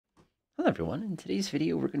Hello everyone, in today's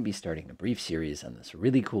video we're going to be starting a brief series on this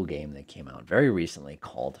really cool game that came out very recently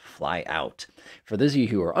called Flyout. For those of you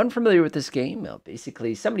who are unfamiliar with this game,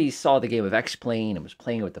 basically somebody saw the game of X-Plane and was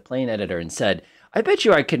playing with the plane editor and said, I bet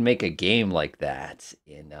you I could make a game like that.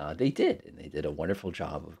 And they did a wonderful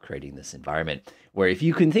job of creating this environment where if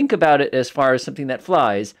you can think about it as far as something that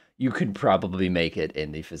flies, you could probably make it,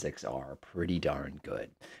 and the physics are pretty darn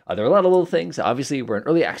good. There are a lot of little things. Obviously, we're in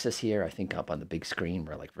early access here. I think up on the big screen,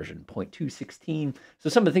 we're like version 0.216. So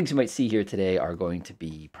some of the things you might see here today are going to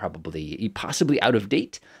be possibly out of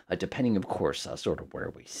date, depending, of course, sort of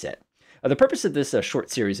where we sit. The purpose of this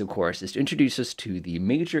short series, of course, is to introduce us to the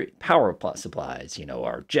major power supplies,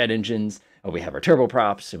 our jet engines, we have our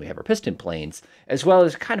turboprops, and we have our piston planes, as well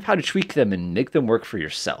as kind of how to tweak them and make them work for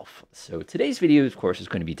yourself. So today's video, of course, is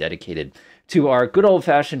going to be dedicated to our good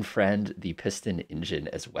old-fashioned friend, the piston engine,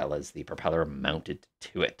 as well as the propeller mounted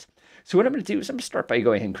to it. So what I'm going to do is I'm going to start by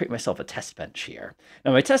going ahead and create myself a test bench here.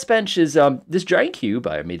 Now my test bench is this giant cube.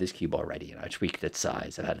 I made this cube already and I tweaked its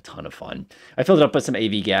size. I've had a ton of fun. I filled it up with some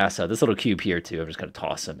AV gas. This little cube here too. I'm just going to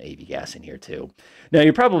toss some AV gas in here too. Now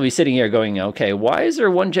you're probably sitting here going, okay, why is there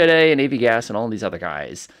one Jet A and AV gas and all these other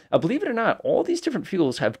guys? Believe it or not, all these different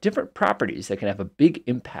fuels have different properties that can have a big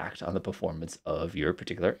impact on the performance of your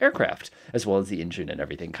particular aircraft, as well as the engine and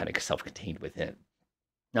everything kind of self-contained within.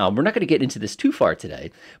 Now, we're not going to get into this too far today,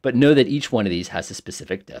 but know that each one of these has a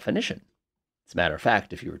specific definition. As a matter of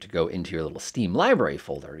fact, if you were to go into your little Steam library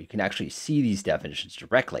folder, you can actually see these definitions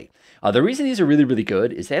directly. The reason these are really, really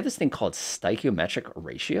good is they have this thing called stoichiometric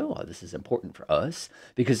ratio. This is important for us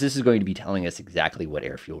because this is going to be telling us exactly what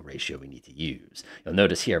air-fuel ratio we need to use. You'll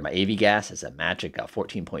notice here my AV gas has a magic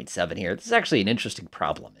 14.7 here. This is actually an interesting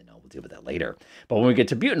problem, and we'll deal with that later. But when we get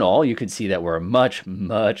to butanol, you can see that we're much,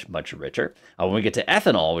 much, much richer. When we get to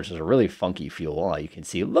ethanol, which is a really funky fuel, you can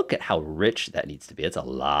see, look at how rich that needs to be. It's a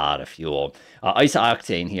lot of fuel.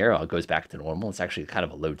 Isooctane here goes back to normal. It's actually kind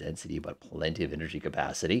of a low density, but plenty of energy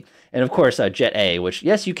capacity. And of course, Jet A, which,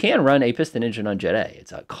 yes, you can run a piston engine on Jet A.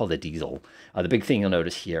 It's called a diesel. The big thing you'll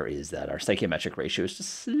notice here is that our stoichiometric ratio is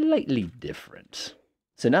just slightly different.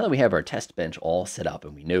 So now that we have our test bench all set up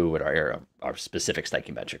and we know what our specific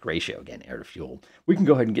stoichiometric ratio, again, air to fuel, we can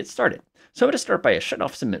go ahead and get started. So I'm going to start by shutting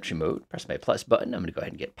off symmetry mode, press my plus button. I'm going to go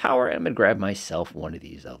ahead and get power, and I'm going to grab myself one of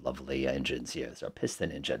these lovely engines here. It's our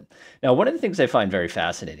piston engine. Now, one of the things I find very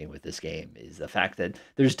fascinating with this game is the fact that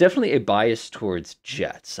there's definitely a bias towards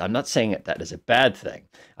jets. I'm not saying that is a bad thing.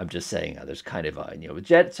 I'm just saying there's kind of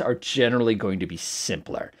jets are generally going to be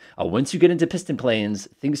simpler. Once you get into piston planes,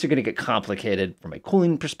 things are going to get complicated from a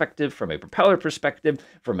cooling perspective, from a propeller perspective,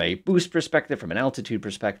 from a boost perspective, from an altitude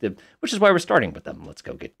perspective, which is why we're starting with them. Let's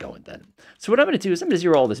go get going then. So what I'm going to do is I'm going to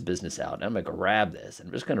zero all this business out, and I'm going to grab this, and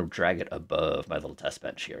I'm just going to drag it above my little test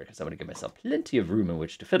bench here, because I'm going to give myself plenty of room in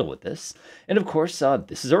which to fiddle with this. And of course,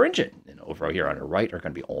 this is our engine. And over here on our right are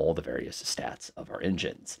going to be all the various stats of our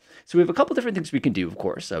engines. So we have a couple different things we can do, of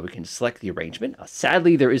course. We can select the arrangement.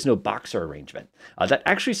 Sadly, there is no boxer arrangement. That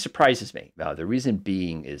actually surprises me. The reason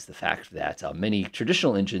being is the fact that many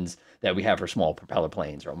traditional engines that we have for small propeller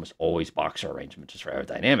planes are almost always boxer arrangement just for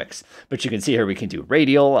aerodynamics. But you can see here we can do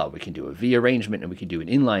radial, we can do a V arrangement, and we can do an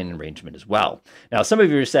inline arrangement as well. Now, some of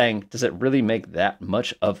you are saying, does it really make that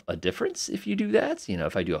much of a difference if you do that?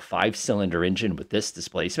 If I do a 5-cylinder engine with this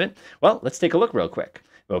displacement? Well, let's take a look real quick.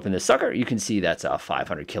 Open this sucker, you can see that's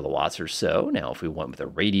 500 kilowatts or so. Now, if we went with a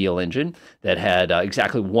radial engine that had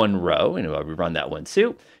exactly one row, and we run that one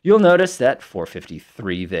too, you'll notice that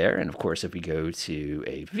 453 there. And of course, if we go to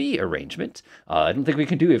a V arrangement, I don't think we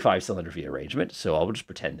can do a 5-cylinder V arrangement, so I'll just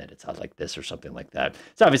pretend that it's like this or something like that.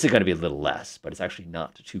 It's obviously going to be a little less, but it's actually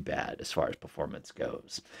not too bad as far as performance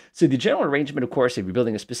goes. So the general arrangement, of course, if you're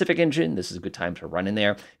building a specific engine, this is a good time to run in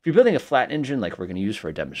there. If you're building a flat engine like we're going to use for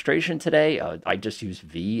a demonstration today, I just use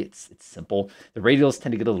V. It's simple. The radials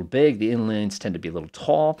tend to get a little big. The inlines tend to be a little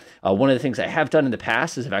tall. One of the things I have done in the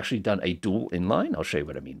past is I've actually done a dual inline. I'll show you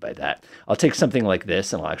what I mean by that. I'll take something like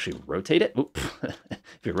this and I'll actually rotate it. Oop.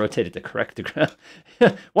 If you rotate it to correct the ground,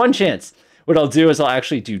 one chance. What I'll do is I'll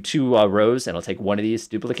actually do 2 rows, and I'll take one of these,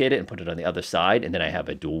 duplicate it, and put it on the other side, and then I have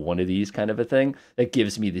a dual one of these kind of a thing that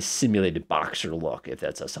gives me this simulated boxer look if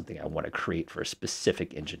that's something I want to create for a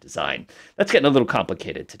specific engine design. That's getting a little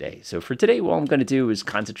complicated today. So for today, what I'm going to do is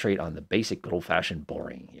concentrate on the basic, good old-fashioned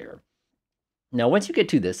boring here. Now, once you get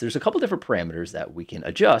to this, there's a couple different parameters that we can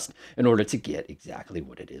adjust in order to get exactly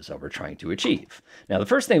what it is that we're trying to achieve. Now, the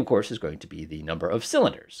first thing, of course, is going to be the number of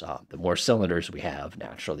cylinders. The more cylinders we have,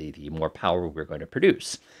 naturally, the more power we're going to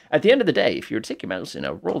produce. At the end of the day, if you were to take your mouse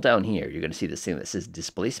and roll down here, you're going to see this thing that says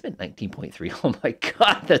displacement 19.3. Oh my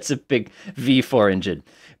God, that's a big V4 engine.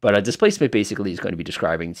 But a displacement basically is going to be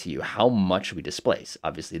describing to you how much we displace.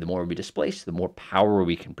 Obviously, the more we displace, the more power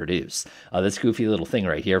we can produce. This goofy little thing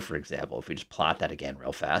right here, for example, if we just plot that again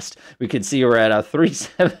real fast, we can see we're at a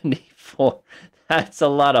 374. That's a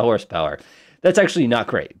lot of horsepower. That's actually not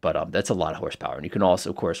great, but that's a lot of horsepower. And you can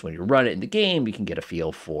also, of course, when you run it in the game, you can get a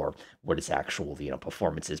feel for what its actual,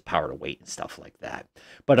 performance is, power to weight and stuff like that.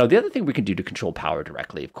 But the other thing we can do to control power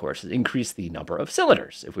directly, of course, is increase the number of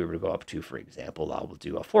cylinders. If we were to go up to, for example, we'll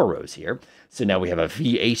do 4 rows here. So now we have a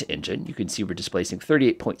V8 engine. You can see we're displacing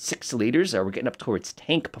 38.6 liters. We're getting up towards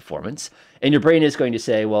tank performance. And your brain is going to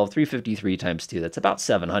say, well, 353 times 2, that's about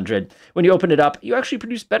 700. When you open it up, you actually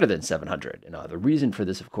produce better than 700. And the reason for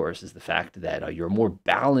this, of course, is the fact that you're a more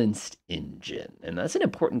balanced engine. And that's an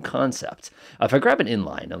important concept. If I grab an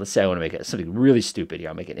inline, now let's say I want to make it something really stupid here.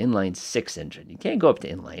 I'll make an inline 6 engine. You can't go up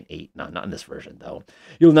to inline 8. No, not in this version, though.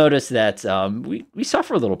 You'll notice that we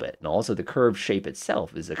suffer a little bit. And also the curved shape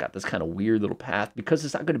itself is got this kind of weird little path because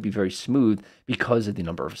it's not going to be very smooth because of the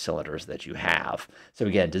number of cylinders that you have. So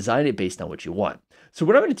again, design it based on what you want. So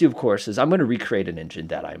what I'm going to do, of course, is I'm going to recreate an engine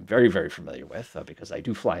that I'm very, very familiar with because I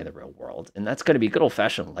do fly in the real world. And that's going to be a good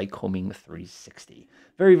old-fashioned Lycoming 360.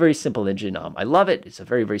 Very, very simple engine. I love it. It's a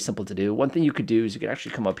very, very simple to do. One thing you could do is you could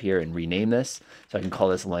actually come up here and rename this. So I can call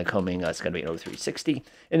this Lycoming. It's going to be an 0360.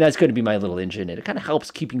 And that's going to be my little engine. And it kind of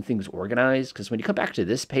helps keeping things organized because when you come back to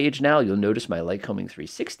this page now, you'll notice my Lycoming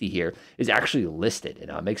 360 here is actually listed. And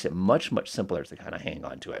it makes it much, much simpler to kind of hang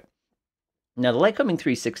on to it. Now, the Lycoming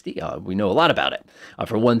 360, we know a lot about it.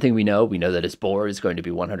 For one thing, we know that its bore is going to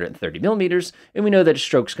be 130 millimeters, and we know that its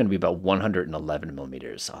stroke is going to be about 111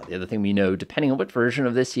 millimeters. The other thing we know, depending on what version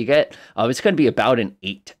of this you get, it's going to be about an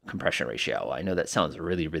 8 compression ratio. I know that sounds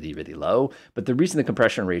really, really, really low, but the reason the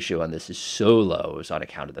compression ratio on this is so low is on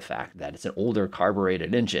account of the fact that it's an older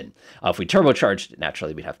carbureted engine. If we turbocharged it,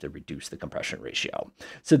 naturally, we'd have to reduce the compression ratio.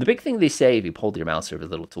 So the big thing they say, if you pulled your mouse over the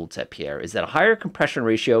little tooltip here, is that a higher compression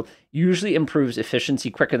ratio usually improves efficiency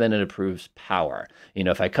quicker than it improves power.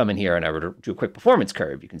 If I come in here and I were to do a quick performance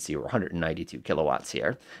curve, you can see we're 192 kilowatts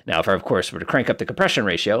here. Now, if I, of course, were to crank up the compression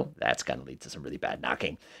ratio, that's going to lead to some really bad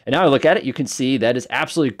knocking. And now I look at it, you can see that is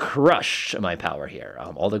absolutely crushed my power here.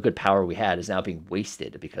 All the good power we had is now being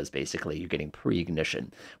wasted because basically you're getting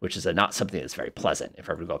pre-ignition, which is not something that's very pleasant. If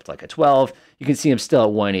I were to go up to like a 12, you can see I'm still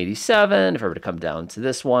at 187. If I were to come down to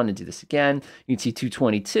this one and do this again, you can see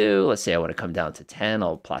 222. Let's say I want to come down to 10.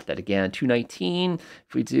 I'll plot that again. 219.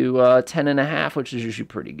 If we do 10.5, which is usually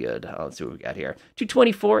pretty good. Let's see what we got here.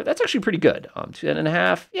 224. That's actually pretty good.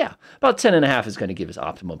 10.5. Yeah, about 10.5 is going to give us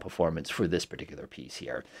optimum performance for this particular piece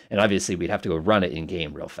here. And obviously, we'd have to go run it in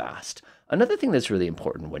game real fast. Another thing that's really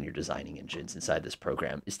important when you're designing engines inside this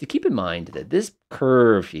program is to keep in mind that this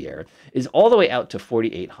curve here is all the way out to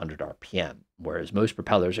 4,800 RPM, whereas most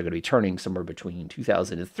propellers are going to be turning somewhere between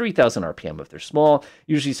 2,000 and 3,000 RPM if they're small,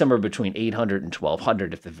 usually somewhere between 800 and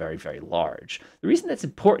 1,200 if they're very, very large. The reason that's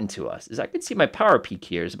important to us is I can see my power peak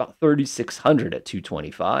here is about 3,600 at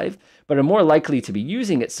 225, but I'm more likely to be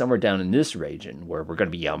using it somewhere down in this region where we're going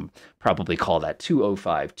to be probably call that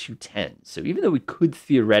 205, 210. So even though we could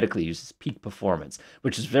theoretically use this peak performance,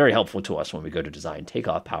 which is very helpful to us when we go to design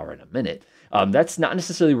takeoff power in a minute, that's not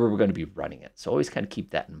necessarily where we're going to be running it. So always kind of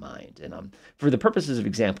keep that in mind. And for the purposes of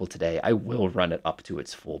example today, I will run it up to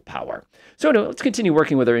its full power. So anyway, let's continue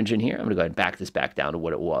working with our engine here. I'm going to go ahead and back this back down to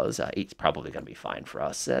what it was. 8's probably going to be fine for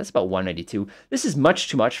us. It's about 192. This is much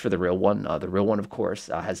too much for the real one. The real one, of course,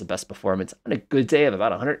 has the best performance on a good day of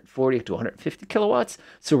about 140 to 150 kilowatts.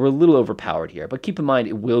 So we're a little overpowered here. But keep in mind,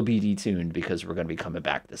 it will be detuned because we're going to be coming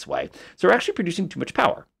back this way. So we're actually producing too much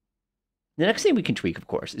power. The next thing we can tweak, of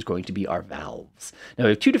course, is going to be our valves. Now,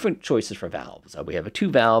 we have two different choices for valves. We have a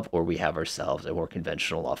 2-valve, or we have ourselves a more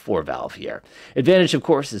conventional 4-valve here. Advantage, of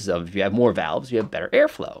course, is if you have more valves, you have better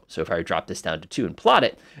airflow. So if I drop this down to 2 and plot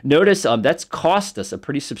it, notice that's cost us a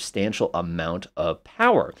pretty substantial amount of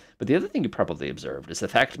power. But the other thing you probably observed is the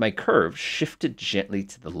fact my curve shifted gently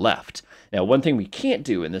to the left. Now, one thing we can't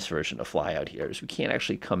do in this version of Flyout here is we can't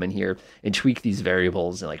actually come in here and tweak these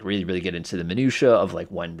variables and really, really get into the minutia of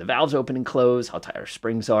when the valves open and close, how tight our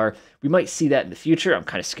springs are. We might see that in the future. I'm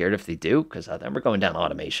kind of scared if they do because then we're going down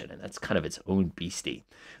automation, and that's kind of its own beastie.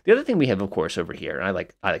 The other thing we have, of course, over here, and I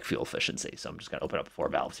like fuel efficiency, so I'm just going to open up 4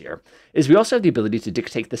 valves here, is we also have the ability to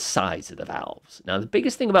dictate the size of the valves. Now, the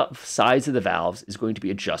biggest thing about size of the valves is going to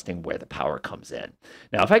be adjusting restricting where the power comes in.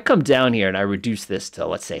 Now, if I come down here and I reduce this to,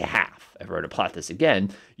 let's say, half, if I were to plot this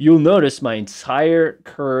again, you'll notice my entire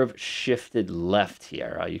curve shifted left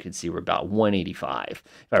here. You can see we're about 185.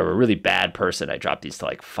 If I were a really bad person, I drop these to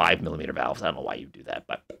like 5mm valves. I don't know why you do that,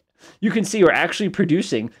 but you can see we're actually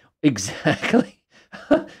producing exactly.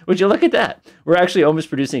 Would you look at that? We're actually almost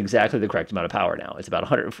producing exactly the correct amount of power now. It's about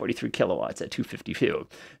 143 kilowatts at 252.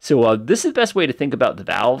 So this is the best way to think about the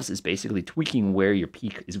valves, is basically tweaking where your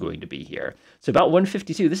peak is going to be here. So about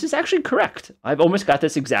 152, this is actually correct. I've almost got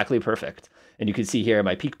this exactly perfect. And you can see here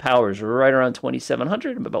my peak power is right around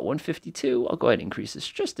 2,700. I'm about 152. I'll go ahead and increase this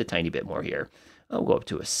just a tiny bit more here. I'll go up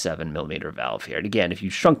to a 7mm valve here. And again, if you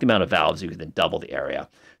shrunk the amount of valves, you can then double the area.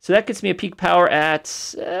 So that gets me a peak power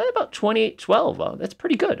at about 2812. That's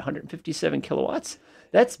pretty good, 157 kilowatts.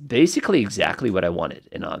 That's basically exactly what I wanted.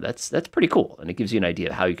 And that's pretty cool. And it gives you an idea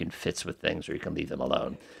of how you can fix with things, or you can leave them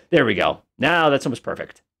alone. There we go. Now that's almost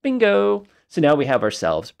perfect. Bingo. So now we have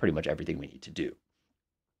ourselves pretty much everything we need to do.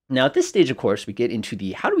 Now, at this stage, of course, we get into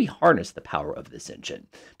the how do we harness the power of this engine.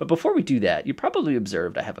 But before we do that, you probably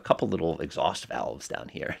observed I have a couple little exhaust valves down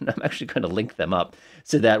here, and I'm actually going to link them up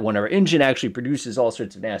so that when our engine actually produces all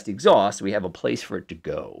sorts of nasty exhaust, we have a place for it to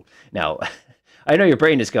go. Now, I know your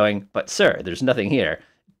brain is going, but sir, there's nothing here.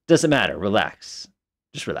 Doesn't matter. Relax.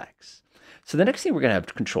 Just relax. So the next thing we're going to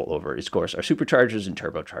have control over is, of course, our superchargers and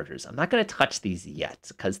turbochargers. I'm not going to touch these yet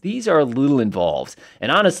because these are a little involved.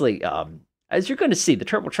 And honestly, as you're going to see, the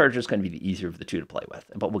turbocharger is going to be the easier of the two to play with,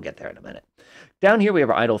 but we'll get there in a minute. Down here, we have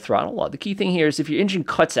our idle throttle. The key thing here is if your engine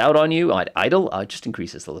cuts out on you at idle, just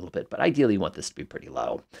increase this a little bit, but ideally you want this to be pretty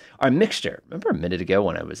low. Our mixture, remember a minute ago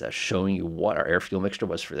when I was showing you what our air-fuel mixture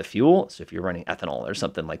was for the fuel? So if you're running ethanol or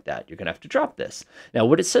something like that, you're going to have to drop this. Now,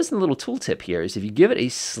 what it says in the little tooltip here is if you give it a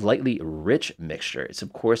slightly rich mixture, it's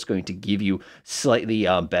of course going to give you slightly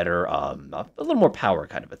better, a little more power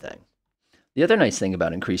kind of a thing. The other nice thing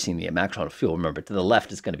about increasing the amount of fuel, remember, to the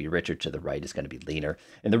left is going to be richer, to the right is going to be leaner.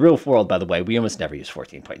 In the real world, by the way, we almost never use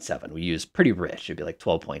 14.7. We use pretty rich. It'd be like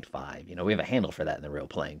 12.5. You know, we have a handle for that in the real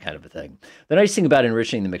plane, kind of a thing. The nice thing about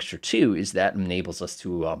enriching the mixture, too, is that enables us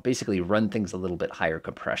to basically run things a little bit higher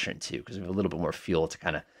compression, too, because we have a little bit more fuel to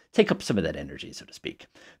kind of take up some of that energy, so to speak.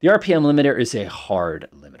 The RPM limiter is a hard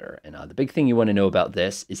limiter. And the big thing you want to know about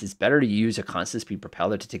this is it's better to use a constant speed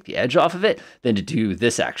propeller to take the edge off of it than to do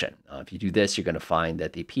this action. If you do this, you're going to find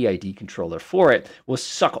that the PID controller for it will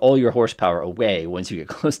suck all your horsepower away once you get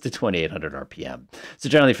close to 2,800 RPM. So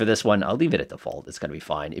generally for this one, I'll leave it at default. It's going to be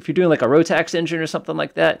fine. If you're doing like a Rotax engine or something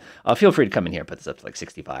like that, feel free to come in here and put this up to like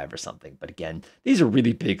 65 or something. But again, these are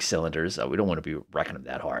really big cylinders. We don't want to be wrecking them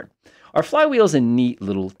that hard. Our flywheel is a neat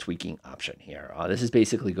little tweaking option here. This is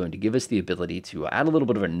basically going to give us the ability to add a little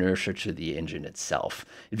bit of inertia to the engine itself.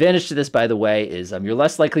 Advantage to this, by the way, is you're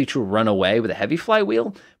less likely to run away with a heavy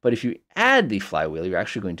flywheel, but if you add the flywheel, you're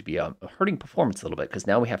actually going to be hurting performance a little bit because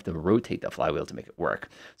now we have to rotate the flywheel to make it work.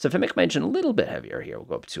 So if I make my engine a little bit heavier here, we'll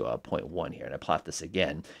go up to 0.1 here, and I plot this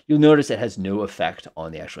again, you'll notice it has no effect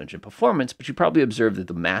on the actual engine performance, but you probably observed that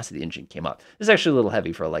the mass of the engine came up. This is actually a little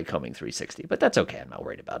heavy for a Lycoming 360, but that's okay. I'm not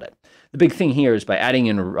worried about it. The big thing here is by adding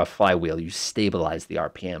in a flywheel, you stabilize the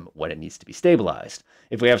RPM when it needs to be stabilized.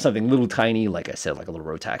 If we have something little tiny, like I said, like a little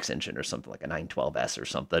Rotax engine or something like a 912S or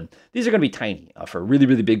something, these are going to be tiny. For really,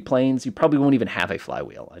 really big planes, you probably won't even have a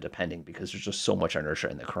flywheel, depending, because there's just so much inertia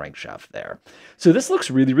in the crankshaft there. So this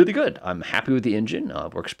looks really, really good. I'm happy with the engine.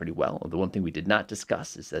 It works pretty well. The one thing we did not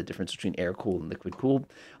discuss is the difference between air-cooled and liquid-cooled.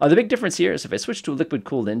 The big difference here is if I switch to a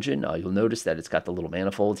liquid-cooled engine, you'll notice that it's got the little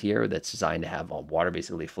manifold here that's designed to have water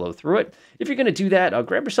basically flow through it. If you're going to do that,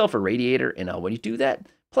 grab yourself a radiator, and when you do that,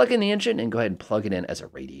 plug in the engine and go ahead and plug it in as a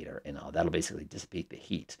radiator, and that'll basically dissipate the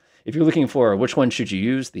heat. If you're looking for which one should you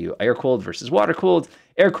use, the air-cooled versus water-cooled,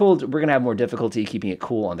 air-cooled, we're going to have more difficulty keeping it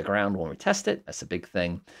cool on the ground when we test it. That's a big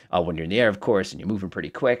thing. When you're in the air, of course, and you're moving pretty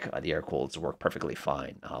quick, the air-cooleds work perfectly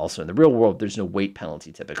fine. Also, in the real world, there's no weight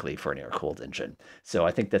penalty typically for an air-cooled engine. So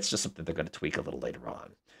I think that's just something they're going to tweak a little later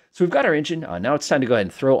on. So we've got our engine. Now it's time to go ahead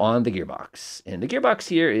and throw on the gearbox. And the gearbox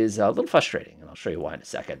here is a little frustrating, and I'll show you why in a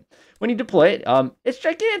second. When you deploy it, it's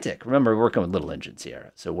gigantic. Remember, we're working with little engines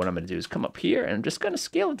here. So what I'm going to do is come up here, and I'm just going to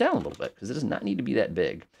scale it down a little bit because it does not need to be that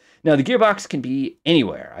big. Now, the gearbox can be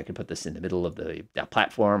anywhere. I could put this in the middle of the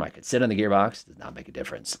platform. I could sit on the gearbox. It does not make a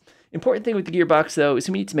difference. Important thing with the gearbox, though, is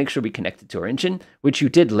we need to make sure we connect it to our engine, which you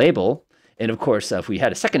did label. And of course, if we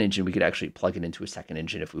had a second engine, we could actually plug it into a second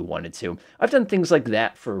engine if we wanted to. I've done things like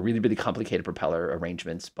that for really, really complicated propeller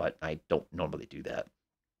arrangements, but I don't normally do that.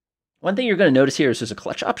 One thing you're going to notice here is there's a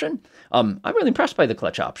clutch option. I'm really impressed by the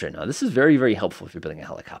clutch option. This is very, very helpful if you're building a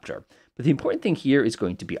helicopter. But the important thing here is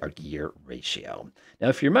going to be our gear ratio. Now,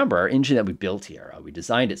 if you remember, our engine that we built here, we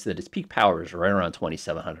designed it so that its peak power is right around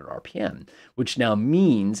 2,700 RPM, which now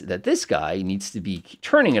means that this guy needs to be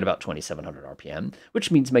turning at about 2,700 RPM, which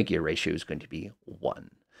means my gear ratio is going to be 1.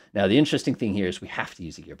 Now, the interesting thing here is we have to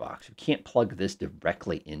use a gearbox. We can't plug this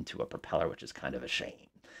directly into a propeller, which is kind of a shame.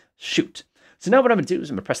 Shoot. So now what I'm going to do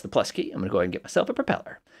is I'm going to press the plus key. I'm going to go ahead and get myself a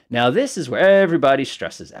propeller. Now, this is where everybody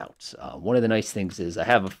stresses out. One of the nice things is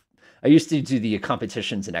I used to do the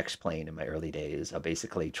competitions in X-Plane in my early days,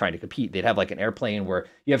 basically trying to compete. They'd have like an airplane where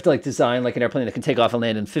you have to like design like an airplane that can take off and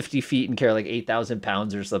land in 50 feet and carry like 8,000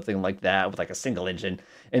 pounds or something like that with like a single engine.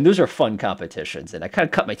 And those are fun competitions. And I kind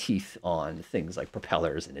of cut my teeth on things like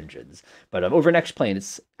propellers and engines. But over in X-Plane,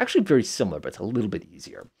 it's actually very similar, but it's a little bit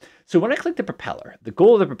easier. So when I click the propeller, the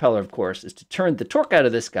goal of the propeller, of course, is to turn the torque out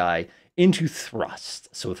of this guy into thrust.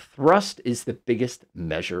 So thrust is the biggest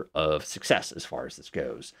measure of success as far as this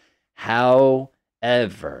goes.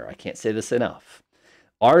 However, I can't say this enough,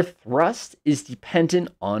 our thrust is dependent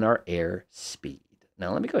on our air speed.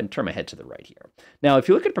 Now, let me go ahead and turn my head to the right here. Now, if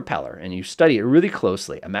you look at propeller and you study it really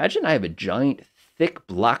closely, imagine I have a giant thick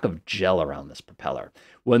block of gel around this propeller.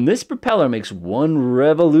 When this propeller makes one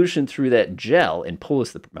revolution through that gel and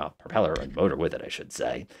pulls the propeller and motor with it, I should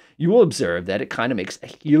say, you will observe that it kind of makes a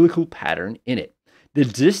helical pattern in it. The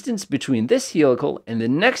distance between this helical and the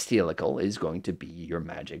next helical is going to be your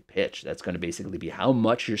magic pitch. That's going to basically be how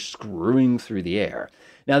much you're screwing through the air.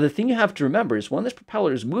 Now, the thing you have to remember is when this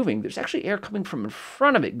propeller is moving, there's actually air coming from in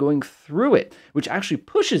front of it, going through it, which actually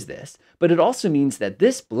pushes this. But it also means that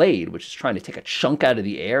this blade, which is trying to take a chunk out of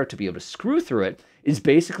the air to be able to screw through it, is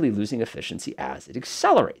basically losing efficiency as it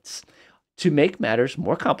accelerates. To make matters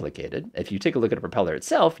more complicated, if you take a look at a propeller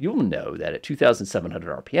itself, you will know that at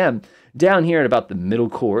 2,700 RPM, down here at about the middle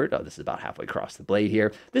chord, this is about halfway across the blade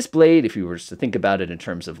here, this blade, if you were to think about it in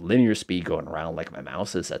terms of linear speed going around like my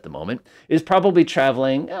mouse is at the moment, is probably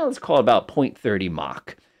traveling, let's call it about 0.30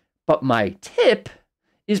 Mach. But my tip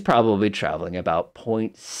is probably traveling about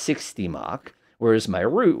 0.60 Mach, whereas my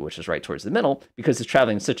root, which is right towards the middle, because it's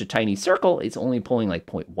traveling in such a tiny circle, it's only pulling like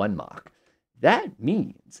 0.1 Mach. That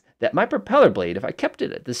means that my propeller blade, if I kept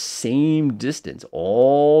it at the same distance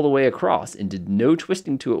all the way across and did no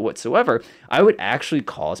twisting to it whatsoever, I would actually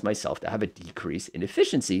cause myself to have a decrease in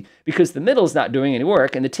efficiency because the middle is not doing any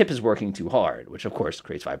work and the tip is working too hard, which of course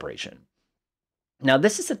creates vibration. Now,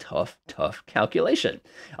 this is a tough calculation.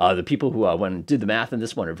 The people who went and did the math in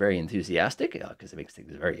this one are very enthusiastic because it makes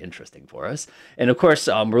things very interesting for us. And of course,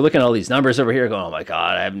 we're looking at all these numbers over here going, oh my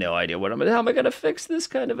God, I have no idea how am I going to fix this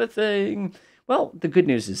kind of a thing? Well, the good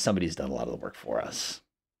news is somebody's done a lot of the work for us.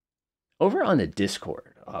 Over on the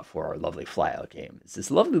Discord for our lovely Flyout game, it's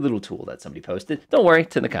this lovely little tool that somebody posted. Don't worry,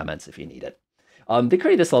 it's in the comments if you need it. They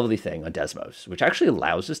created this lovely thing on Desmos, which actually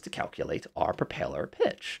allows us to calculate our propeller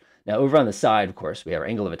pitch. Now, over on the side, of course, we have our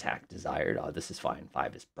angle of attack desired. This is fine.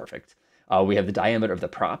 5 is perfect. We have the diameter of the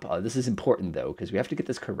prop. This is important, though, because we have to get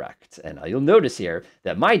this correct. And you'll notice here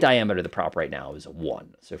that my diameter of the prop right now is a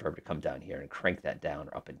 1. So if I were to come down here and crank that down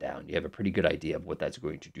or up and down, you have a pretty good idea of what that's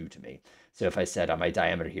going to do to me. So if I said my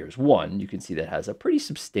diameter here is 1, you can see that has a pretty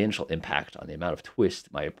substantial impact on the amount of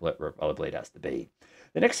twist my blade has to be.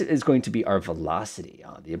 The next is going to be our velocity.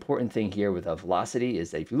 The important thing here with a velocity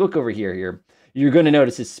is that if you look over here, you're going to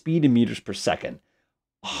notice is speed in meters per second.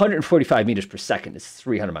 145 meters per second is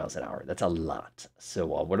 300 miles an hour. That's a lot. So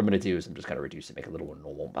what I'm going to do is I'm just going to reduce it, make it a little more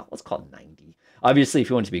normal. About, let's call it 90. Obviously, if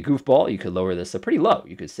you want it to be a goofball, you could lower this pretty low.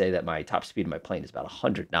 You could say that my top speed of my plane is about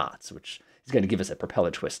 100 knots, which is going to give us a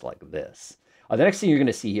propeller twist like this. The next thing you're going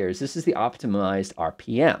to see here is this is the optimized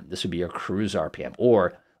RPM. This would be your cruise RPM,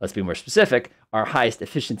 or let's be more specific, our highest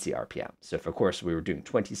efficiency RPM. So if, of course, we were doing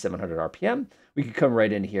 2,700 RPM, we could come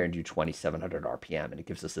right in here and do 2,700 RPM, and it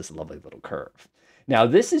gives us this lovely little curve. Now,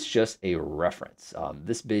 this is just a reference.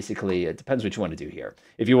 This basically, it depends what you want to do here.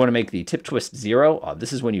 If you want to make the tip twist 0,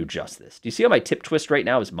 this is when you adjust this. Do you see how my tip twist right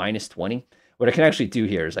now is minus 20? What I can actually do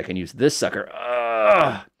here is I can use this sucker.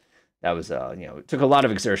 That was, it took a lot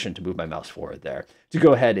of exertion to move my mouse forward there to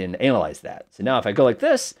go ahead and analyze that. So now if I go like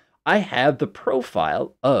this, I have the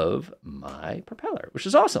profile of my propeller, which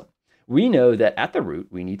is awesome. We know that at the root,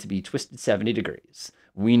 we need to be twisted 70 degrees.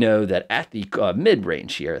 We know that at the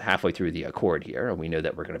mid-range here, halfway through the chord here, we know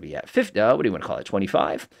that we're going to be at 50, what do you want to call it,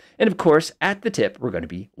 25? And of course, at the tip, we're going to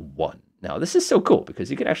be 1. Now, this is so cool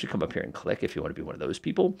because you can actually come up here and click if you want to be one of those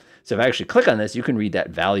people. So if I actually click on this, you can read that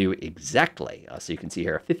value exactly. So you can see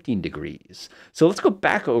here 15 degrees. So let's go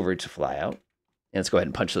back over to Flyout and let's go ahead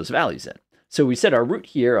and punch those values in. So we set our root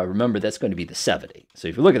here. Remember, that's going to be the 70. So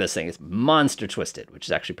if you look at this thing, it's monster twisted, which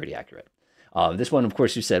is actually pretty accurate. This one, of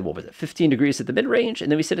course, you said, what was it, 15 degrees at the mid-range,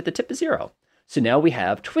 and then we set at the tip of 0. So now we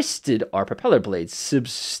have twisted our propeller blades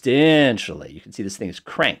substantially. You can see this thing is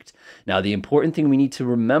cranked. Now, the important thing we need to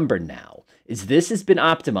remember now is this has been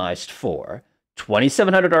optimized for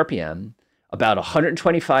 2,700 RPM, about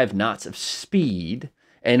 125 knots of speed,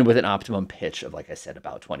 and with an optimum pitch of, like I said,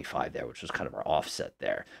 about 25 there, which was kind of our offset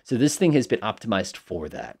there. So this thing has been optimized for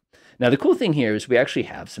that. Now, the cool thing here is we actually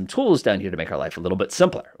have some tools down here to make our life a little bit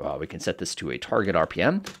simpler. We can set this to a target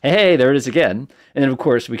RPM. Hey, there it is again. And then, of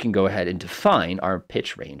course, we can go ahead and define our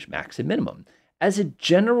pitch range max and minimum. As a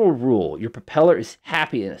general rule, your propeller is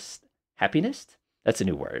happiness? That's a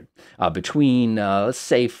new word. Between, let's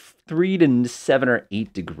say, 3 to 7 or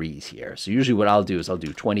 8 degrees here. So usually what I'll do is I'll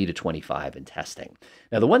do 20 to 25 in testing.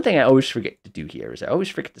 Now, the one thing I always forget to do here is I always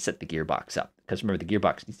forget to set the gearbox up, because remember, the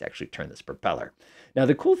gearbox needs to actually turn this propeller. Now,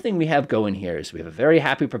 the cool thing we have going here is we have a very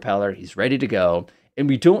happy propeller. He's ready to go, and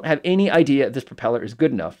we don't have any idea if this propeller is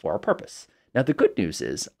good enough for our purpose. Now, the good news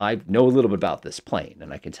is I know a little bit about this plane,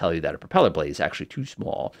 and I can tell you that a propeller blade is actually too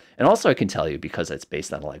small. And also I can tell you, because it's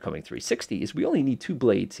based on a Lycoming 360, is we only need 2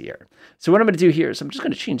 blades here. So what I'm going to do here is I'm just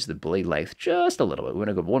going to change the blade length just a little bit. We're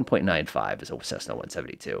going to go 1.95 as a Cessna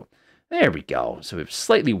 172. There we go. So we have a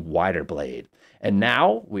slightly wider blade. And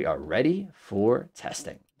now we are ready for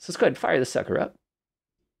testing. So let's go ahead and fire this sucker up.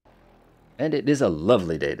 And it is a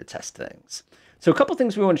lovely day to test things. So a couple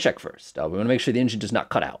things we want to check first. We want to make sure the engine does not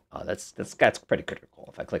cut out. That's pretty critical.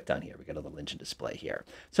 If I click down here, we get a little engine display here.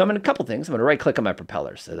 So I'm going to a couple things. I'm going to right click on my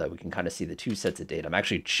propeller so that we can kind of see the 2 sets of data. I'm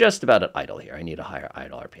actually just about at idle here. I need a higher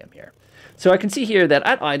idle RPM here. So I can see here that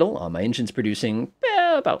at idle, my engine's producing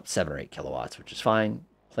about 7 or 8 kilowatts, which is fine.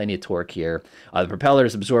 Plenty of torque here. The propeller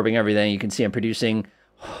is absorbing everything. You can see I'm producing,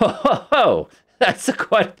 that's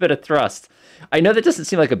quite a bit of thrust. I know that doesn't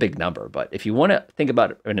seem like a big number, but if you want to think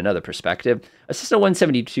about it in another perspective, a Cessna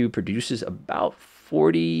 172 produces about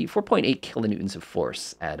 4.8 kilonewtons of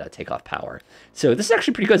force at takeoff power. So this is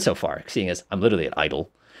actually pretty good so far, seeing as I'm literally at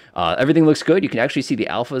idle. Everything looks good. You can actually see the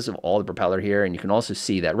alphas of all the propeller here, and you can also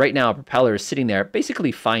see that right now a propeller is sitting there,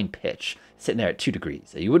 basically fine pitch, sitting there at 2 degrees.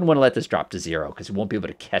 So you wouldn't want to let this drop to 0 because you won't be able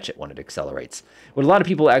to catch it when it accelerates. What a lot of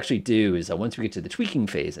people actually do is once we get to the tweaking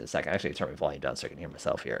phase in a second, actually turn my volume down so I can hear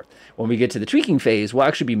myself here. When we get to the tweaking phase, we'll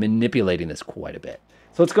actually be manipulating this quite a bit.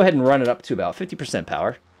 So let's go ahead and run it up to about 50%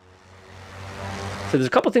 power. So there's a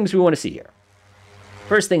couple things we want to see here.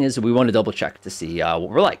 First thing is we want to double check to see what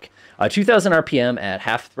we're like. 2,000 RPM at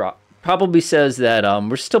half throttle probably says that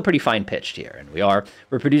we're still pretty fine pitched here, and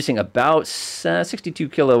we're producing about 62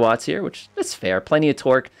 kilowatts here, which is fair. Plenty of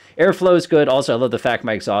torque. Airflow is good. Also, I love the fact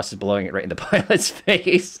my exhaust is blowing it right in the pilot's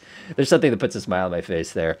face. There's something that puts a smile on my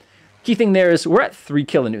face there. Key thing there is we're at 3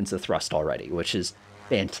 kilonewtons of thrust already, which is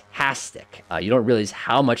fantastic. You don't realize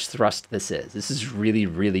how much thrust this is. This is really,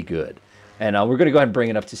 really good. And we're going to go ahead and bring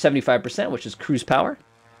it up to 75%, which is cruise power.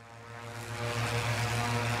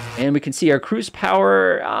 And we can see our cruise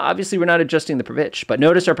power, obviously we're not adjusting the pitch, but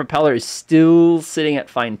notice our propeller is still sitting at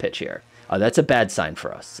fine pitch here. That's a bad sign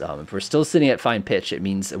for us. If we're still sitting at fine pitch, it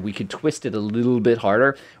means we could twist it a little bit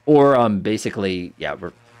harder, or basically, yeah,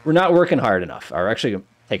 we're not working hard enough, or actually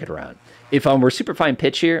take it around. If we're super fine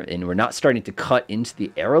pitch here, and we're not starting to cut into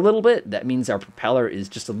the air a little bit, that means our propeller is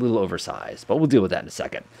just a little oversized, but we'll deal with that in a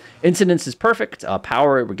second. Incidence is perfect.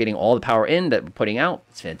 Power, we're getting all the power in that we're putting out.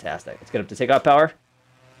 It's fantastic. Let's get up to takeoff power.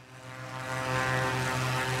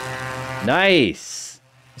 Nice.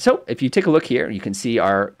 So if you take a look here, you can see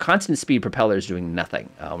our constant speed propeller is doing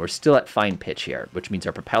nothing. We're still at fine pitch here, which means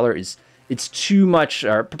our propeller it's too much,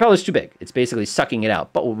 our propeller is too big. It's basically sucking it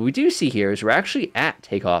out. But what we do see here is we're actually at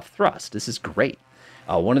takeoff thrust. This is great.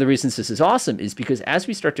 One of the reasons this is awesome is because as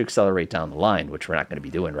we start to accelerate down the line, which we're not going to be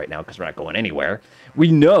doing right now because we're not going anywhere,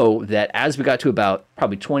 we know that as we got to about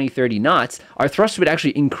probably 20, 30 knots, our thrust would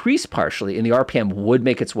actually increase partially and the RPM would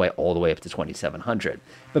make its way all the way up to 2,700.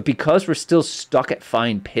 But because we're still stuck at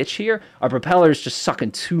fine pitch here, our propeller is just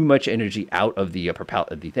sucking too much energy out of the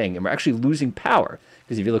thing, and we're actually losing power.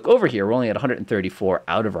 Because if you look over here, we're only at 134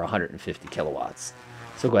 out of our 150 kilowatts.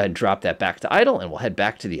 So go ahead and drop that back to idle, and we'll head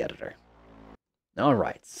back to the editor. All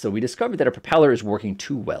right, so we discovered that our propeller is working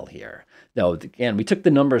too well here. Now, again, we took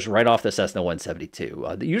the numbers right off the Cessna 172.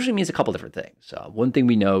 That usually means a couple different things. One thing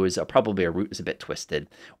we know is probably our root is a bit twisted,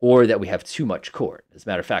 or that we have too much chord. As a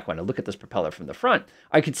matter of fact, when I look at this propeller from the front,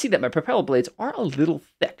 I can see that my propeller blades are a little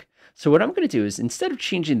thick. So what I'm going to do is, instead of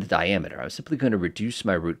changing the diameter, I'm simply going to reduce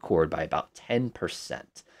my root chord by about 10%.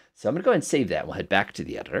 So I'm going to go ahead and save that. We'll head back to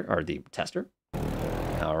the editor, or the tester.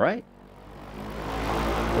 All right.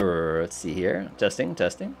 Let's see here. Testing.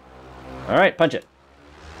 All right, punch it.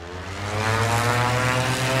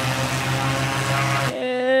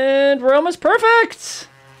 And we're almost perfect.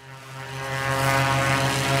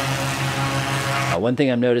 One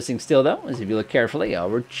thing I'm noticing still, though, is if you look carefully,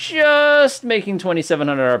 we're just making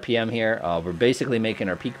 2,700 RPM here. We're basically making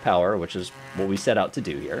our peak power, which is what we set out to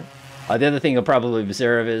do here. The other thing you'll probably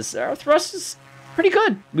observe is our thrust is pretty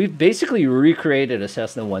good. We've basically recreated a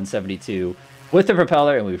Cessna 172 with the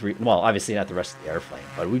propeller, and well, obviously not the rest of the airplane,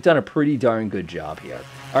 but we've done a pretty darn good job here.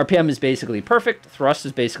 RPM is basically perfect. Thrust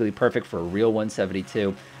is basically perfect for a real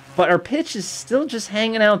 172. But our pitch is still just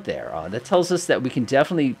hanging out there. That tells us that we can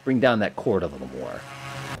definitely bring down that chord a little more.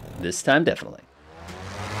 This time, definitely.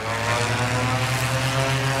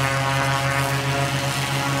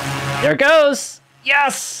 There it goes!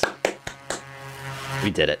 Yes!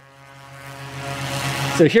 We did it.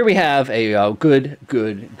 So here we have a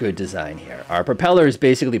good design here. Our propeller is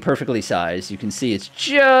basically perfectly sized. You can see it's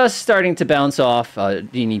just starting to bounce off.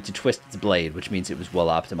 You need to twist its blade, which means it was well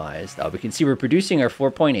optimized. We can see we're producing our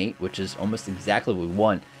 4.8, which is almost exactly what we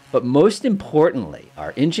want. But most importantly,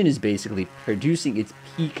 our engine is basically producing its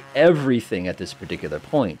peak everything at this particular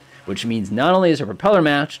point, which means not only is our propeller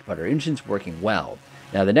matched, but our engine's working well.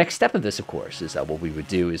 Now, the next step of this, of course, is what we would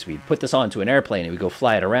do is we'd put this onto an airplane and we go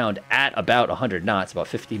fly it around at about 100 knots, about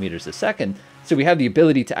 50 meters a second. So we have the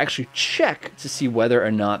ability to actually check to see whether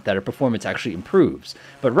or not that our performance actually improves.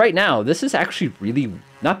 But right now, this is actually really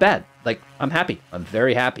not bad. Like, I'm happy. I'm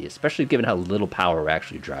very happy, especially given how little power we're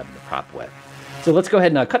actually driving the prop with. So let's go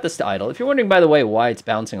ahead and cut this to idle. If you're wondering, by the way, why it's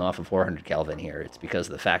bouncing off of 400 Kelvin here, it's because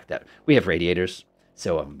of the fact that we have radiators.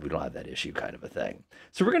 So we don't have that issue kind of a thing.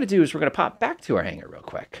 So what we're going to do is we're going to pop back to our hangar real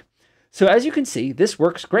quick. So as you can see, this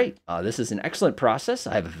works great. This is an excellent process.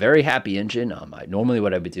 I have a very happy engine. Normally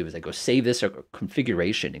what I would do is I go save this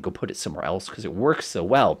configuration and go put it somewhere else because it works so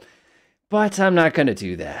well. But I'm not going to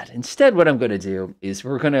do that. Instead, what I'm going to do is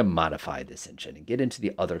we're going to modify this engine and get into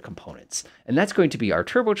the other components. And that's going to be our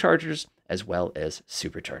turbochargers as well as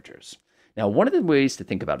superchargers. Now, one of the ways to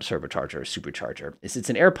think about a turbocharger or supercharger is it's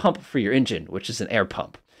an air pump for your engine, which is an air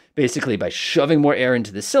pump. Basically, by shoving more air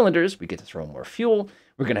into the cylinders, we get to throw more fuel.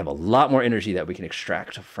 We're going to have a lot more energy that we can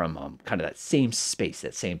extract from kind of that same space,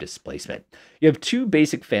 that same displacement. You have two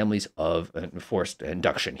basic families of forced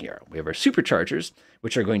induction here. We have our superchargers,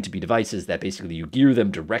 which are going to be devices that basically you gear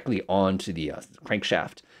them directly onto the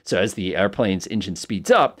crankshaft. So as the airplane's engine speeds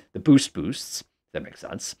up, the boost boosts. That makes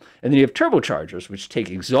sense. And then you have turbochargers, which take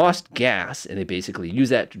exhaust gas, and they basically use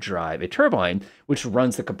that to drive a turbine, which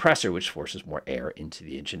runs the compressor, which forces more air into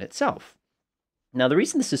the engine itself. Now, the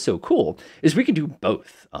reason this is so cool is we can do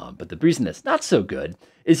both, but the reason that's not so good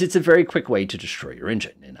is it's a very quick way to destroy your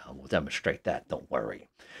engine, and we'll demonstrate that, don't worry.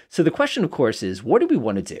 So the question, of course, is what do we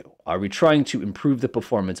want to do? Are we trying to improve the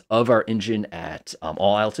performance of our engine at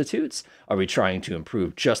all altitudes? Are we trying to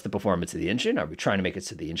improve just the performance of the engine? Are we trying to make it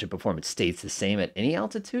so the engine performance stays the same at any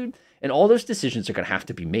altitude? And all those decisions are going to have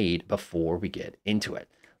to be made before we get into it.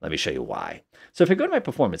 Let me show you why. So if I go to my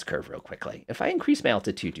performance curve real quickly, if I increase my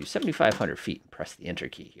altitude to 7,500 feet and press the enter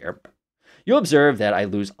key here, you'll observe that I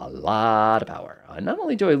lose a lot of power. Not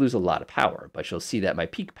only do I lose a lot of power, but you'll see that my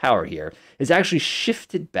peak power here is actually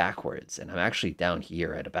shifted backwards. And I'm actually down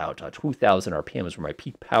here at about 2,000 RPM is where my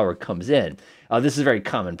peak power comes in. This is very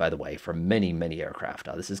common, by the way, for many, many aircraft.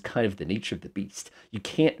 This is kind of the nature of the beast. You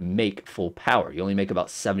can't make full power. You only make about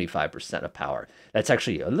 75% of power. That's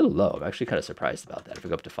actually a little low. I'm actually kind of surprised about that. If we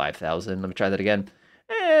go up to 5,000, let me try that again.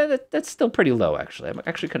 That's still pretty low, actually. I'm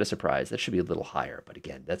actually kind of surprised. That should be a little higher, but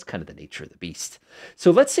again, that's kind of the nature of the beast.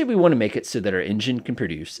 So let's say we want to make it so that our engine can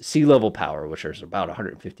produce sea-level power, which is about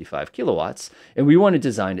 155 kilowatts, and we want to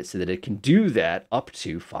design it so that it can do that up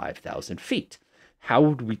to 5,000 feet. How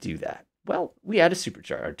would we do that? Well, we add a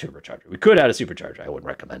turbocharger. We could add a supercharger. I wouldn't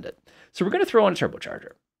recommend it. So we're going to throw on a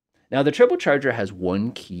turbocharger. Now, the turbocharger has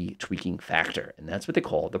one key tweaking factor, and that's what they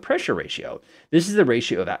call the pressure ratio. This is the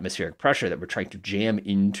ratio of atmospheric pressure that we're trying to jam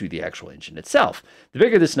into the actual engine itself. The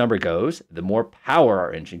bigger this number goes, the more power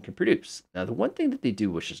our engine can produce. Now, the one thing that they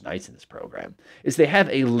do, which is nice in this program, is they have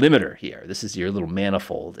a limiter here. This is your little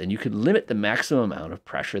manifold, and you can limit the maximum amount of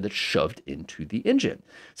pressure that's shoved into the engine.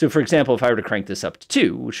 So, for example, if I were to crank this up to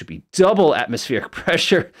 2, which would be double atmospheric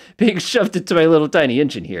pressure being shoved into my little tiny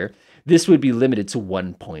engine here, this would be limited to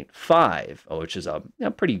 1.5, which is a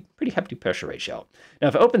pretty hefty pressure ratio. Now,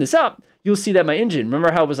 if I open this up, you'll see that my engine,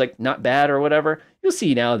 remember how it was like not bad or whatever? You'll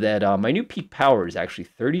see now that my new peak power is actually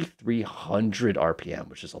 3,300 RPM,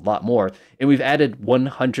 which is a lot more. And we've added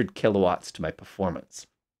 100 kilowatts to my performance.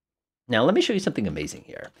 Now, let me show you something amazing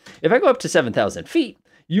here. If I go up to 7,000 feet,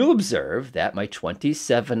 you'll observe that my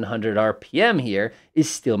 2,700 RPM here is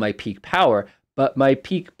still my peak power, but my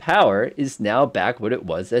peak power is now back what it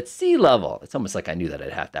was at sea level. It's almost like I knew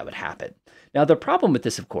that that would happen. Now, the problem with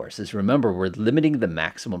this, of course, is remember, we're limiting the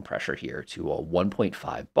maximum pressure here to a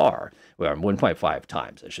 1.5 bar, or 1.5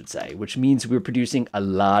 times, I should say, which means we're producing a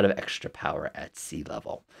lot of extra power at sea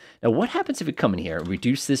level. Now, what happens if we come in here and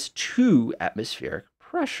reduce this to atmospheric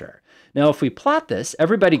pressure? Now, if we plot this,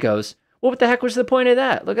 everybody goes, well, what the heck was the point of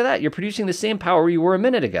that? Look at that. You're producing the same power you were a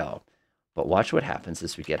minute ago. But watch what happens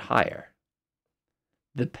as we get higher.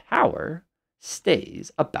 The power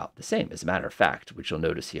stays about the same. As a matter of fact, which you'll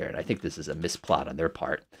notice here, and I think this is a misplot on their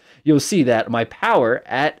part, you'll see that my power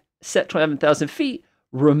at set 27,000 feet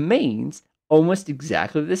remains almost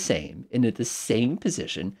exactly the same and at the same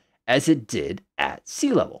position as it did at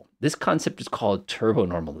sea level. This concept is called turbo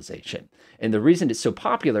normalization. And the reason it's so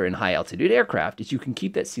popular in high altitude aircraft is you can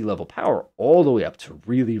keep that sea level power all the way up to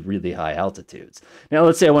really, really high altitudes. Now,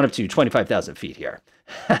 let's say I went up to 25,000 feet here.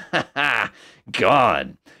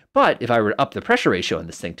 Gone. But if I were to up the pressure ratio on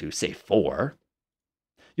this thing to, say, 4,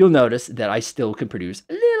 you'll notice that I still can produce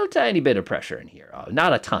a little tiny bit of pressure in here.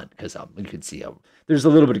 Not a ton, because you can see there's a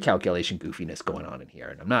little bit of calculation goofiness going on in here,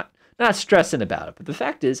 and I'm not stressing about it. But the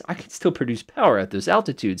fact is, I can still produce power at those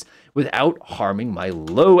altitudes without harming my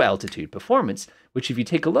low altitude performance, which, if you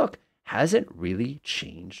take a look, hasn't really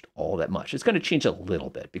changed all that much. It's going to change a little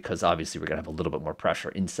bit because obviously we're going to have a little bit more pressure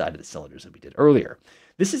inside of the cylinders than we did earlier.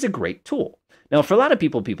 This is a great tool. Now, for a lot of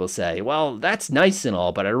people say, well, that's nice and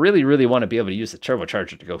all, but I really, really want to be able to use the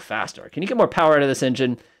turbocharger to go faster. Can you get more power out of this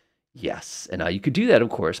engine? Yes. And you could do that, of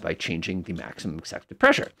course, by changing the maximum accepted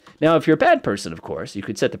pressure. Now, if you're a bad person, of course, you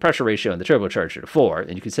could set the pressure ratio on the turbocharger to 4,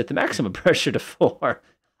 and you could set the maximum pressure to 4.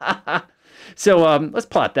 So let's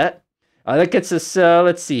plot that. That gets us,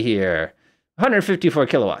 let's see here, 154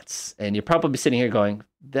 kilowatts. And you're probably sitting here going,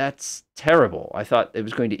 that's terrible. I thought it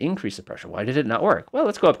was going to increase the pressure. Why did it not work? Well,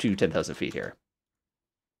 let's go up to 10,000 feet here.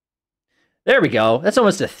 There we go. That's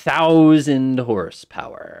almost 1,000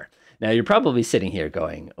 horsepower. Now, you're probably sitting here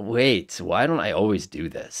going, wait, why don't I always do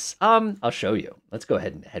this? I'll show you. Let's go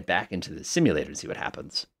ahead and head back into the simulator and see what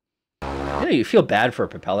happens. You know, you feel bad for a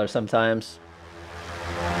propeller sometimes.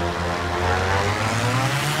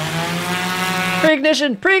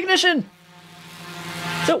 Pre-ignition! Pre-ignition!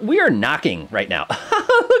 So we are knocking right now.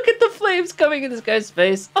 Look at the flames coming in this guy's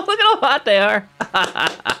face. Oh, look at how hot they are.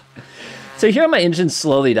 So here my engine's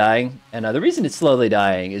slowly dying. And the reason it's slowly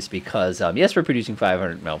dying is because, yes, we're producing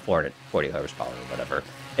 440 horsepower or whatever.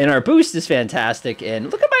 And our boost is fantastic. And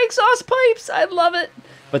look at my exhaust pipes. I love it.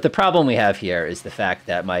 But the problem we have here is the fact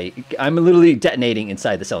that I'm literally detonating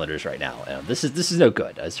inside the cylinders right now. This is no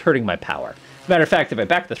good. It's hurting my power. As a matter of fact, if I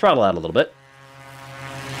back the throttle out a little bit,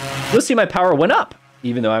 you'll see my power went up,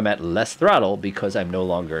 even though I'm at less throttle because I'm no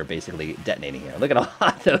longer basically detonating here. Look at how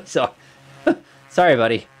hot those are. Sorry,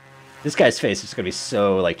 buddy. This guy's face is going to be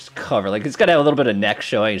so, like, just covered. Like, it's going to have a little bit of neck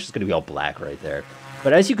showing. It's just going to be all black right there.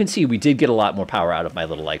 But as you can see, we did get a lot more power out of my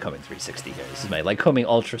little Lycoming 360 here. This is my Lycoming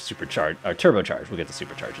Ultra Supercharged, or Turbocharged. We'll get to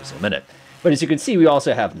Superchargers in a minute. But as you can see, we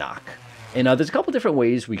also have knock. And there's a couple different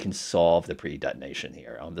ways we can solve the pre-detonation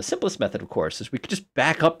here. The simplest method, of course, is we could just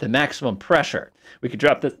back up the maximum pressure. We could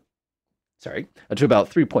drop the, to about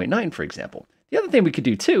 3.9, for example. The other thing we could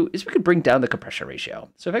do, too, is we could bring down the compression ratio.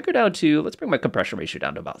 So if I go down to, let's bring my compression ratio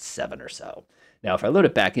down to about 7 or so. Now, if I load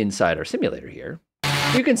it back inside our simulator here,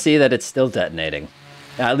 you can see that it's still detonating.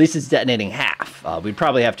 At least it's detonating half. We'd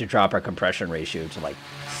probably have to drop our compression ratio to like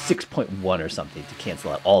 6.1 or something to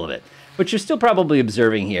cancel out all of it. But you're still probably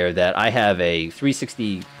observing here that I have a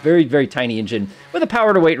 360, very, very tiny engine with a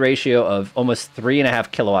power to weight ratio of almost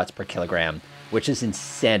 3.5 kilowatts per kilogram, which is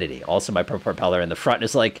insanity. Also, my propeller in the front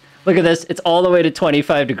is like, look at this. It's all the way to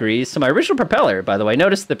 25 degrees. So my original propeller, by the way,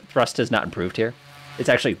 notice the thrust has not improved here. It's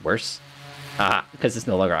actually worse because it's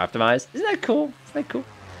no longer optimized. Isn't that cool? Isn't that cool?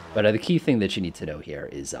 But the key thing that you need to know here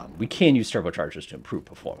is we can use turbochargers to improve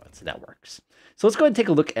performance, and that works. So let's go ahead and take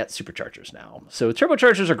a look at superchargers now. So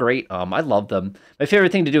turbochargers are great. I love them. My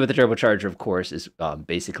favorite thing to do with the turbocharger, of course, is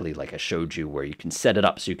basically like I showed you, where you can set it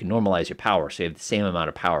up so you can normalize your power so you have the same amount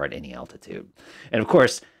of power at any altitude. And of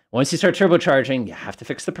course, once you start turbocharging, you have to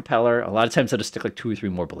fix the propeller. A lot of times I'll just stick like 2 or 3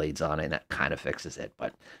 more blades on it, and that kind of fixes it,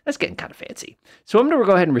 but that's getting kind of fancy. So I'm going to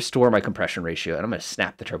go ahead and restore my compression ratio, and I'm going to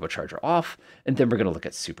snap the turbocharger off, and then we're going to look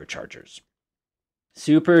at superchargers.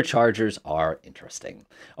 Superchargers are interesting.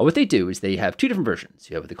 What they do is they have two different versions.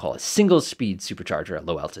 You have what they call a single speed supercharger at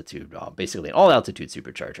low altitude, basically an all altitude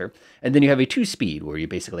supercharger. And then you have a two speed where you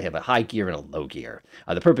basically have a high gear and a low gear.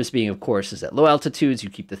 The purpose being, of course, is at low altitudes, you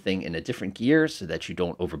keep the thing in a different gear so that you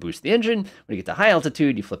don't overboost the engine. When you get to high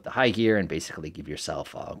altitude, you flip the high gear and basically give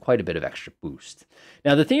yourself quite a bit of extra boost.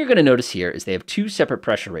 Now, the thing you're going to notice here is they have two separate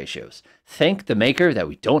pressure ratios. Thank the maker that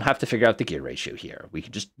we don't have to figure out the gear ratio here. We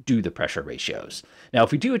can just do the pressure ratios. Now,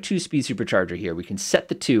 if we do a two-speed supercharger here, we can set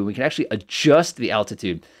the two. We can actually adjust the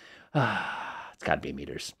altitude. It's got to be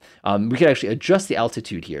meters. We can actually adjust the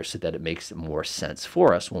altitude here so that it makes more sense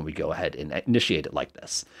for us when we go ahead and initiate it like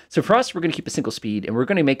this. So for us, we're going to keep a single speed, and we're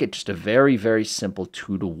going to make it just a very, very simple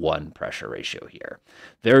 2-to-1 pressure ratio here.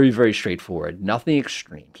 Very, very straightforward. Nothing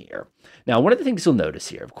extreme here. Now, one of the things you'll notice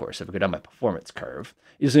here, of course, if I go down my performance curve,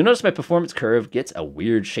 is you'll notice my performance curve gets a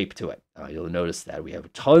weird shape to it. You'll notice that we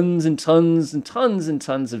have tons and tons and tons and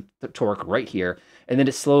tons of torque right here, and then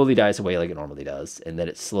it slowly dies away like it normally does, and then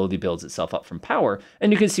it slowly builds itself up from power,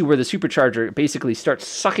 and you can see where the supercharger basically starts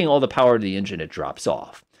sucking all the power of the engine, it drops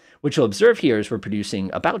off. What you'll observe here is we're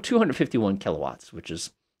producing about 251 kilowatts, which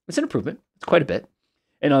is it's an improvement. It's quite a bit.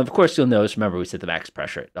 And of course, you'll notice, remember, we set the max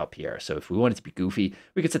pressure up here. So if we wanted to be goofy,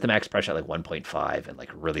 we could set the max pressure at like 1.5 and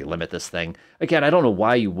like really limit this thing. Again, I don't know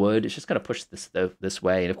why you would. It's just going to push this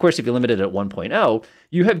way. And of course, if you limit it at 1.0,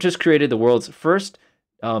 you have just created the world's first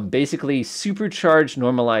basically supercharged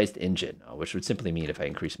normalized engine, which would simply mean if I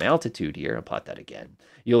increase my altitude here, I'll plot that again,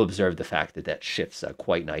 you'll observe the fact that that shifts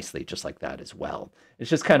quite nicely just like that as well.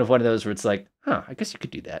 It's just kind of one of those where it's like, I guess you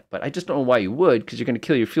could do that, but I just don't know why you would, because you're going to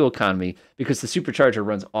kill your fuel economy because the supercharger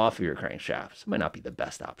runs off of your crankshaft. So it might not be the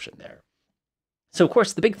best option there. So, of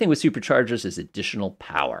course, the big thing with superchargers is additional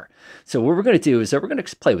power. So what we're going to do is that we're going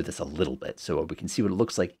to play with this a little bit so we can see what it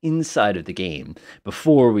looks like inside of the game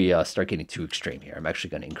before we start getting too extreme here. I'm actually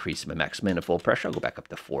going to increase my max manifold pressure. I'll go back up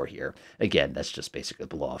to 4 here. Again, that's just basically a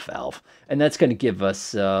blow-off valve. And that's going to give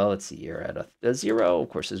us, let's see here, at a 0. Of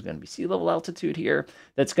course, there's going to be sea level altitude here.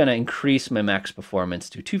 That's going to increase my max performance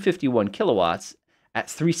to 251 kilowatts at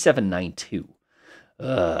 3792. All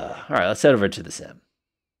right, let's head over to the sim.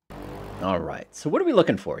 All right, so what are we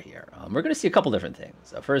looking for here? We're going to see a couple different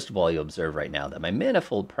things. First of all, you'll observe right now that my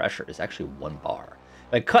manifold pressure is actually 1 bar.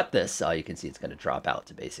 If I cut this, you can see it's going to drop out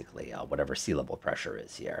to basically whatever sea level pressure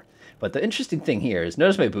is here. But the interesting thing here is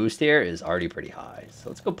notice my boost here is already pretty high. So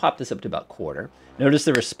let's go pop this up to about 1/4. Notice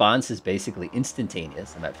the response is basically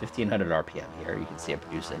instantaneous. I'm at 1500 RPM here. You can see I'm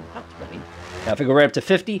producing about 20. Now, if I go right up to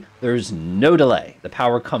 50, there's no delay. The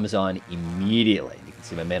power comes on immediately. You can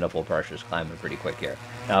see my manifold pressure is climbing pretty quick here.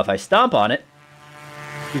 Now, if I stomp on it,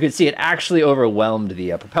 you can see it actually overwhelmed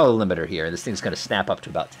the propeller limiter here, and this thing's going to snap up to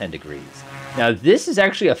about 10 degrees. Now, this is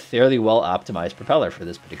actually a fairly well-optimized propeller for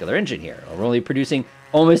this particular engine here. We're only producing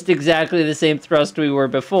almost exactly the same thrust we were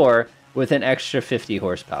before with an extra 50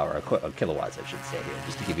 horsepower, or kilowatts, I should say here,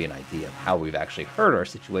 just to give you an idea of how we've actually hurt our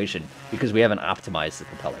situation because we haven't optimized the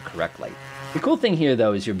propeller correctly. The cool thing here,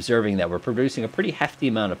 though, is you're observing that we're producing a pretty hefty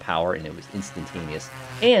amount of power, and it was instantaneous.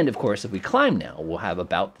 And, of course, if we climb now, we'll have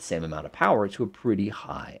about the same amount of power to a pretty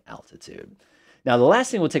high altitude. Now, the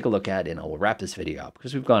last thing we'll take a look at, and we'll wrap this video up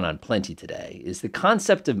because we've gone on plenty today, is the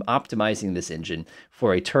concept of optimizing this engine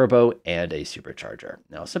for a turbo and a supercharger.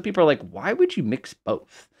 Now, some people are like, why would you mix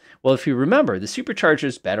both? Well, if you remember, the supercharger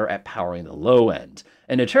is better at powering the low end,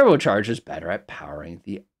 and the turbocharger is better at powering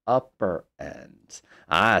the upper end.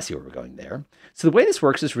 I see where we're going there. So the way this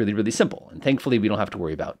works is really, really simple. And thankfully, we don't have to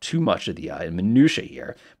worry about too much of the minutiae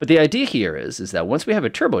here. But the idea here is that once we have a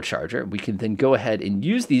turbocharger, we can then go ahead and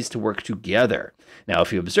use these to work together. Now,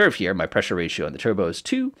 if you observe here, my pressure ratio on the turbo is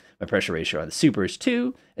 2, my pressure ratio on the super is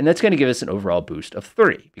 2, and that's going to give us an overall boost of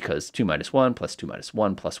 3, because 2 minus 1 plus 2 minus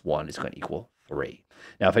 1 plus 1 is going to equal 3.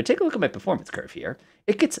 Now, if I take a look at my performance curve here,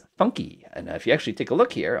 it gets funky. And if you actually take a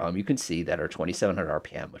look here, you can see that our 2700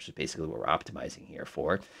 RPM, which is basically what we're optimizing here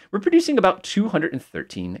for, we're producing about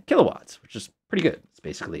 213 kilowatts, which is pretty good. It's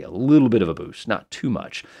basically a little bit of a boost, not too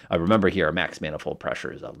much. Remember here, our max manifold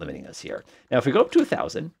pressure is limiting us here. Now, if we go up to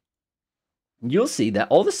 1000, you'll see that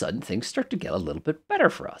all of a sudden things start to get a little bit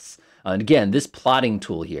better for us. And again, this plotting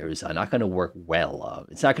tool here is not going to work well.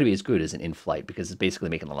 It's not going to be as good as an in-flight because it's basically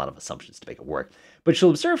making a lot of assumptions to make it work. But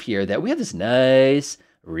you'll observe here that we have this nice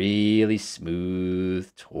really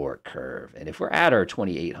smooth torque curve. And if we're at our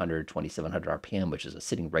 2800, 2700 RPM, which is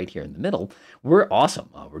sitting right here in the middle, we're awesome.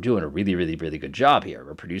 We're doing a really, really, really good job here.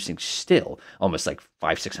 We're producing still almost like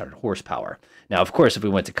 600 horsepower. Now, of course, if we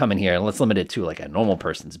went to come in here and let's limit it to like a normal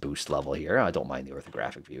person's boost level here, I don't mind the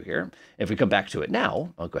orthographic view here. If we come back to it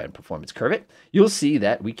now, I'll go ahead and performance curve it. You'll see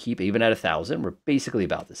that we keep even at 1,000. We're basically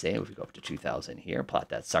about the same. If we go up to 2,000 here, plot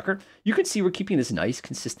that sucker, you can see we're keeping this nice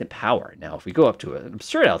consistent power. Now, if we go up to an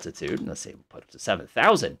absurd altitude, let's say we put up to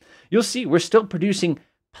 7,000, you'll see we're still producing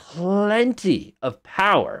plenty of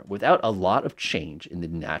power without a lot of change in the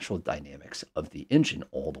natural dynamics of the engine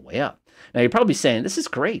all the way up. Now, you're probably saying, this is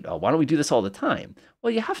great. Why don't we do this all the time?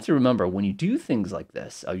 Well, you have to remember, when you do things like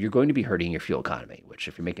this, you're going to be hurting your fuel economy, which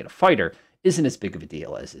if you're making a fighter, isn't as big of a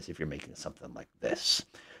deal as if you're making something like this.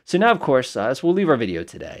 So now, of course, as we'll leave our video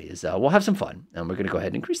today, is we'll have some fun. And we're going to go ahead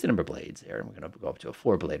and increase the number of blades here. And we're going to go up to a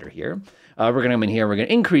 4-blader here. We're going to come in here. We're going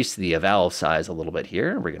to increase the valve size a little bit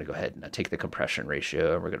here. We're going to go ahead and take the compression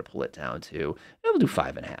ratio. And we're going to pull it down to, we'll do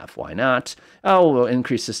 5.5. Why not? We'll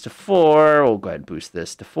increase this to 4. We'll go ahead and boost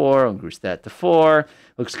this to 4. We'll boost that to 4.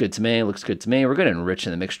 Looks good to me. Looks good to me. We're going to enrich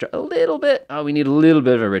in the mixture a little bit. We need a little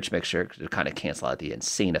bit of a rich mixture to kind of cancel out the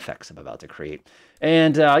insane effects I'm about to create.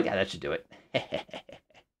 And yeah, that should do it.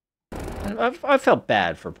 I've felt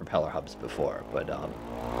bad for propeller hubs before, but oh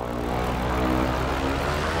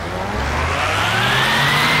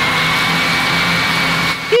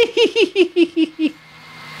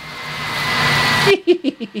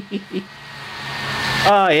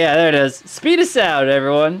yeah, there it is. Speed us out,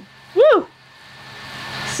 everyone. Woo!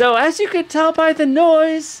 So as you can tell by the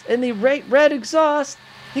noise and the red exhaust,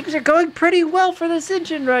 things are going pretty well for this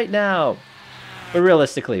engine right now. But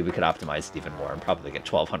realistically, we could optimize it even more and probably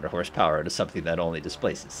get 1,200 horsepower into something that only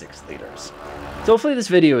displaces 6 liters. So hopefully this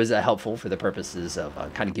video is helpful for the purposes of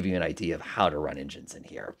kind of giving you an idea of how to run engines in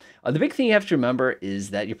here. The big thing you have to remember is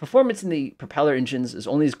that your performance in the propeller engines is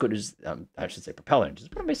only as good as, I should say propeller engines,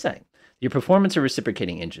 what am I saying? Your performance of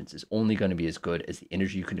reciprocating engines is only going to be as good as the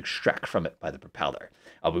energy you can extract from it by the propeller.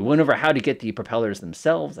 We went over how to get the propellers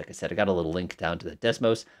themselves. Like I said, I got a little link down to the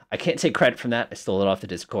Desmos. I can't take credit from that. I stole it off the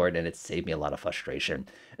Discord, and it saved me a lot of frustration.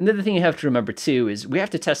 And the other thing you have to remember, too, is we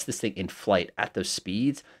have to test this thing in flight at those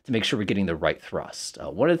speeds to make sure we're getting the right thrust.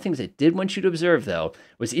 One of the things I did want you to observe, though,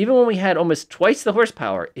 was even when we had almost twice the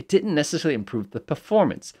horsepower, it didn't necessarily improve the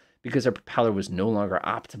performance because our propeller was no longer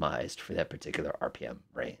optimized for that particular RPM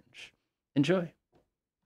range. Enjoy.